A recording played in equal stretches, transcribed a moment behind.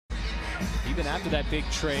even after that big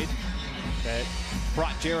trade that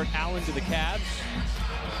brought Jarrett Allen to the Cavs.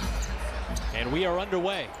 And we are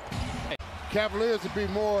underway. Cavaliers would be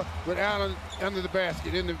more with Allen under the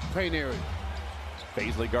basket in the paint area.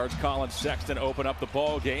 Baisley guards Colin Sexton, open up the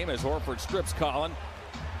ball game as Horford strips Colin.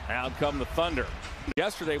 Out come the Thunder.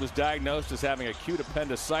 Yesterday was diagnosed as having acute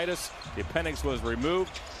appendicitis. The appendix was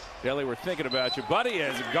removed. Daly, we're thinking about you, buddy,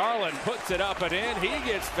 as Garland puts it up and in. He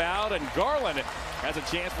gets fouled, and Garland has a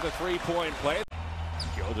chance for the three-point play.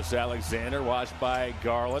 Gilgeous-Alexander watched by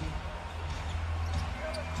Garland.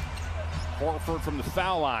 Horford from the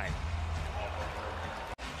foul line.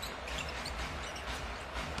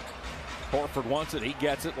 Horford wants it, he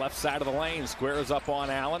gets it, left side of the lane, squares up on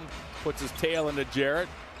Allen, puts his tail into Jarrett,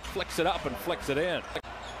 flicks it up and flicks it in.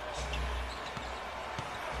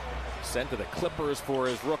 Sent to the Clippers for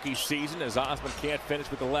his rookie season as Osman can't finish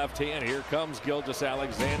with the left hand. Here comes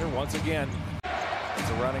Gilgeous-Alexander once again. It's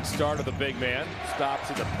a running start of the big man. Stops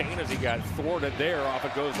in the paint as he got thwarted there. Off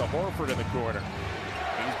it goes to Horford in the corner.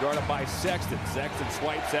 He's guarded by Sexton. Sexton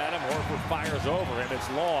swipes at him. Horford fires over him. It's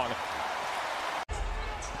long.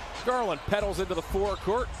 Garland pedals into the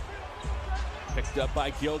forecourt. Picked up by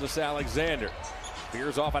Gilgeous-Alexander.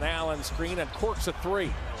 Veers off an Allen screen and corks a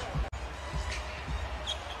three.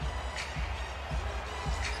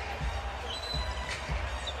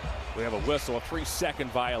 We have a whistle. A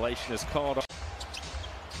 3-second violation is called.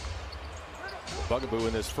 Bugaboo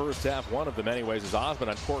in this first half, one of them anyways, as Osman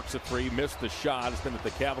uncorks a three, missed the shot. It's been that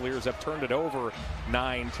the Cavaliers have turned it over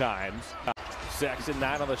 9 times. Sexton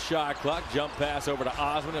 9 on the shot clock. Jump pass over to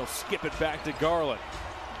Osman. He'll skip it back to Garland.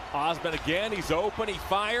 Osman again. He's open. He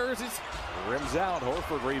fires. He rims out.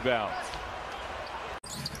 Horford rebounds.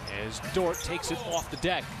 As Dort takes it off the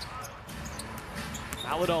deck.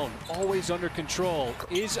 Maladone, always under control,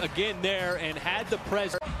 is again there and had the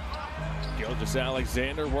press.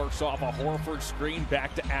 Gilgeous-Alexander works off a Horford screen.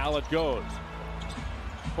 Back to Allen goes.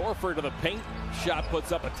 Horford to the paint. Shot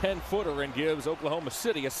puts up a 10-footer and gives Oklahoma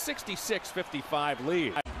City a 66-55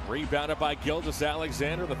 lead. Rebounded by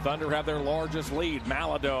Gilgeous-Alexander. The Thunder have their largest lead.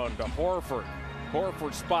 Maladone to Horford.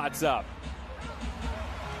 Horford spots up.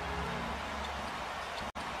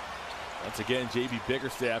 Once again, J.B.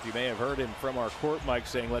 Bickerstaff, you may have heard him from our court mic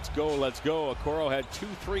saying, let's go, let's go. Okoro had 2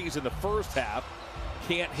 threes in the first half.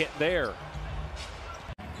 Can't hit there.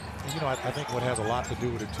 You know, I think what has a lot to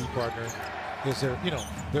do with a two-partner is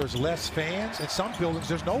there's less fans. In some buildings,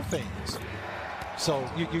 there's no fans. So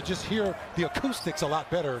you just hear the acoustics a lot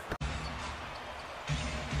better.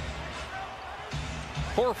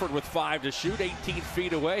 Horford with 5 to shoot, 18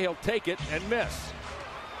 feet away. He'll take it and miss.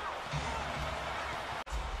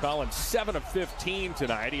 Collins 7 of 15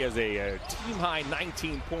 tonight. He has a team-high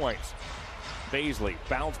 19 points. Baisley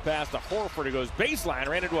bounce pass to Horford. He goes baseline,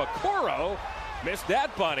 ran into Okoro. Missed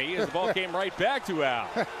that bunny as the ball came right back to Al.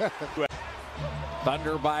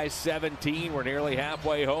 Thunder by 17. We're nearly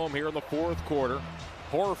halfway home here in the fourth quarter.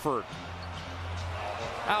 Horford.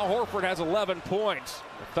 Al Horford has 11 points.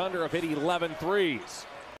 The Thunder have hit 11 threes.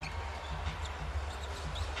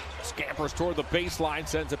 Scampers toward the baseline,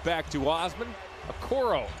 sends it back to Osman.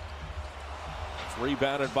 Okoro. It's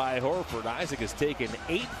rebounded by Horford. Isaac has taken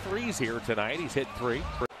 8 threes here tonight. He's hit 3.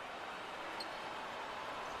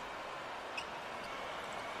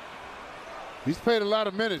 He's played a lot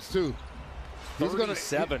of minutes, too. He's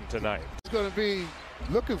 37 tonight. He's going to be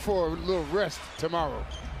looking for a little rest tomorrow.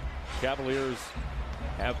 Cavaliers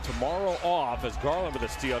have tomorrow off as Garland with a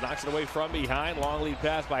steal. Knocks it away from behind. Long lead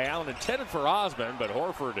pass by Allen. Intended for Osman, but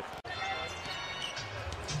Horford.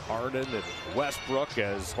 Harden and Westbrook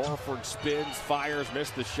as Horford spins, fires,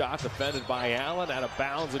 missed the shot. Defended by Allen. Out of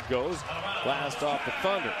bounds it goes. Blast off the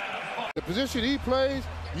Thunder. The position he plays,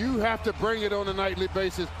 you have to bring it on a nightly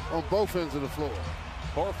basis on both ends of the floor.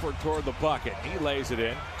 Horford toward the bucket. He lays it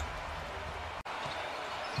in.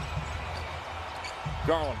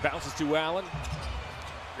 Garland bounces to Allen.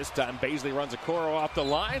 This time Baisley runs Okoro off the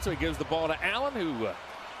line, so he gives the ball to Allen, who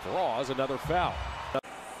draws another foul.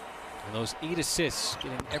 And those 8 assists,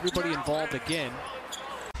 getting everybody involved again.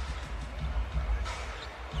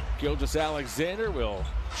 Gilgeous-Alexander will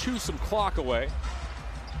chew some clock away.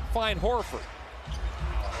 Find Horford.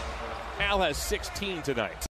 Al has 16 tonight.